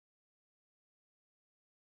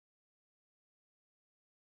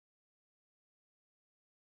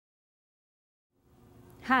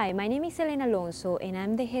Hi, my name is Elena Alonso and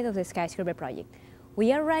I'm the head of the Skyscraper project.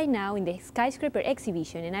 We are right now in the Skyscraper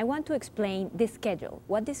exhibition and I want to explain the schedule,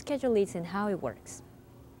 what the schedule is and how it works.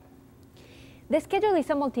 The schedule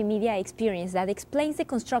is a multimedia experience that explains the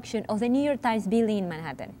construction of the New York Times building in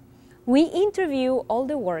Manhattan. We interview all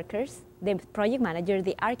the workers, the project manager,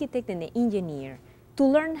 the architect and the engineer to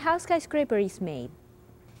learn how skyscraper is made.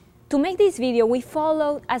 To make this video, we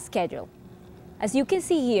followed a schedule. As you can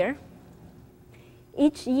see here,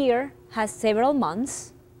 each year has several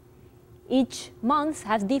months. Each month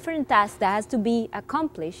has different tasks that has to be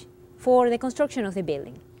accomplished for the construction of the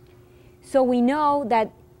building. So we know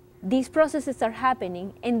that these processes are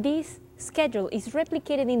happening and this schedule is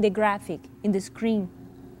replicated in the graphic, in the screen.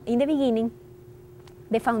 In the beginning,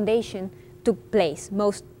 the foundation took place.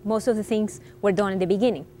 Most of the things were done in the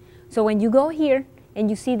beginning. So when you go here and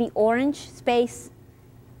you see the orange space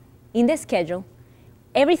in the schedule,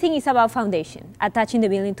 everything is about foundation, attaching the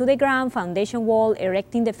building to the ground, foundation wall,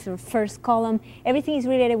 erecting the first column. Everything is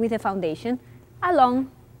related with the foundation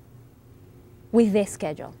along with the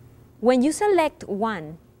schedule. When you select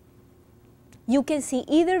one, you can see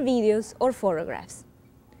either videos or photographs.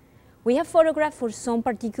 We have photographs for some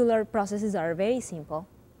particular processes that are very simple,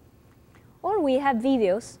 or we have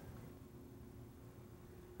videos.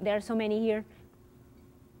 There are so many here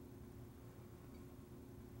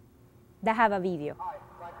that have a video.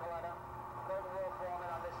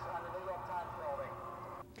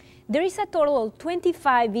 There is a total of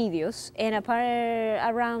 25 videos and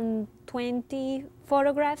around 20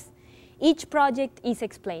 photographs. Each project is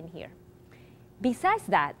explained here. Besides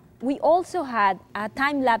that, we also had a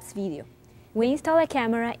time-lapse video. We installed a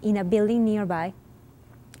camera in a building nearby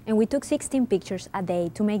and we took 16 pictures a day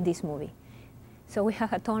to make this movie. So we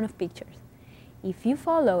have a ton of pictures. If you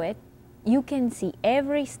follow it, you can see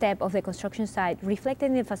every step of the construction site reflected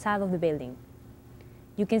in the facade of the building.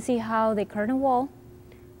 You can see how the curtain wall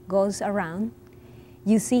goes around.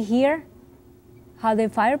 You see here how the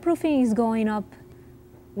fireproofing is going up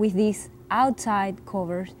with these outside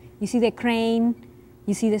covers. You see the crane,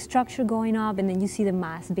 you see the structure going up, and then you see the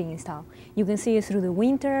mast being installed. You can see it through the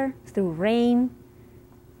winter, through rain,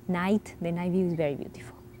 night. The night view is very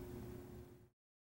beautiful.